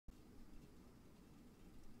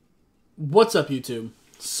What's up, YouTube?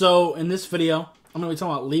 So in this video, I'm going to be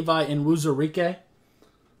talking about Levi Onwuzurike.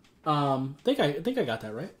 I think I got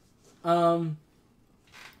that right.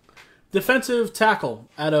 Defensive tackle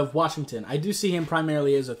out of Washington. I do see him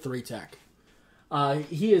primarily as a 3-tech.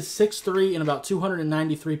 He is 6'3" and about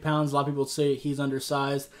 293 pounds. A lot of people say he's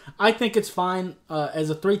undersized. I think it's fine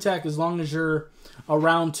as a 3-tech as long as you're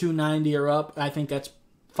around 290 or up. I think that's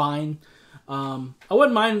fine. I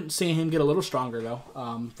wouldn't mind seeing him get a little stronger,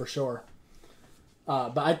 though, for sure.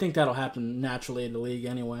 But I think that'll happen naturally in the league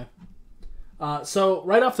anyway. So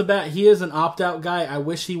right off the bat, he is an opt-out guy. I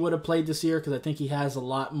wish he would have played this year because I think he has a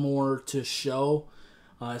lot more to show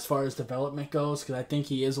as far as development goes, because I think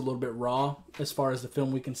he is a little bit raw as far as the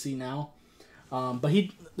film we can see now. But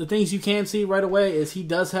the things you can see right away is he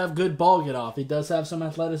does have good ball get off. He does have some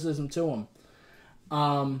athleticism to him.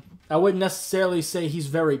 I wouldn't necessarily say he's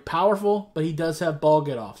very powerful, but he does have ball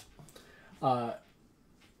get off.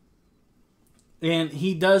 And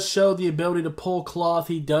he does show the ability to pull cloth.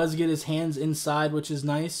 He does get his hands inside, which is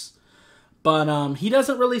nice. But he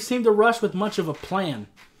doesn't really seem to rush with much of a plan.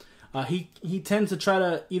 He tends to try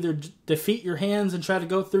to either defeat your hands and try to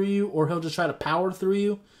go through you, or he'll just try to power through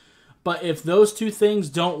you. But if those two things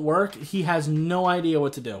don't work, he has no idea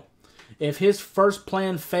what to do. If his first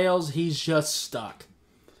plan fails, he's just stuck.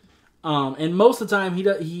 And most of the time,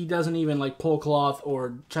 he doesn't even like pull cloth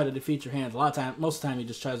or try to defeat your hands. Most of the time, he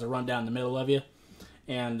just tries to run down the middle of you,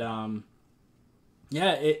 and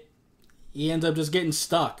he ends up just getting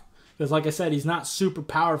stuck because, like I said, he's not super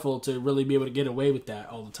powerful to really be able to get away with that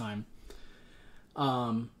all the time.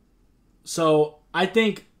 So I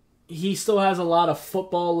think he still has a lot of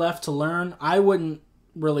football left to learn. I wouldn't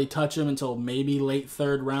really touch him until maybe late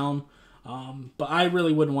 3rd round, but I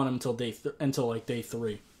really wouldn't want him until like day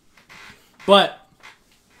 3. But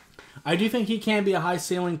I do think he can be a high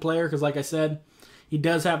ceiling player because, like I said, he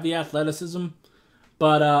does have the athleticism.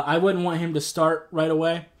 But I wouldn't want him to start right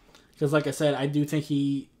away because, like I said, I do think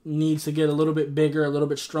he needs to get a little bit bigger, a little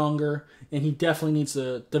bit stronger, and he definitely needs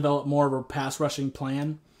to develop more of a pass rushing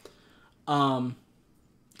plan.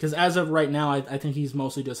 Because as of right now, I think he's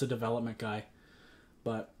mostly just a development guy.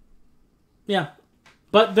 But, yeah.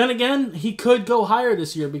 But then again, he could go higher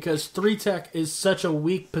this year because 3-tech is such a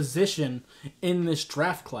weak position in this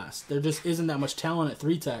draft class. There just isn't that much talent at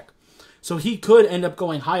 3-tech. So he could end up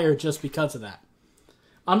going higher just because of that.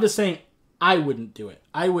 I'm just saying I wouldn't do it.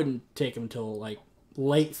 I wouldn't take him until like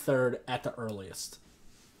late 3rd at the earliest.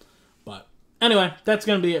 But anyway, that's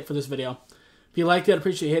going to be it for this video. If you liked it, I'd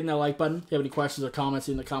appreciate hitting that like button. If you have any questions or comments,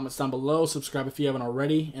 leave in the comments down below. Subscribe if you haven't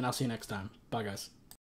already, and I'll see you next time. Bye, guys.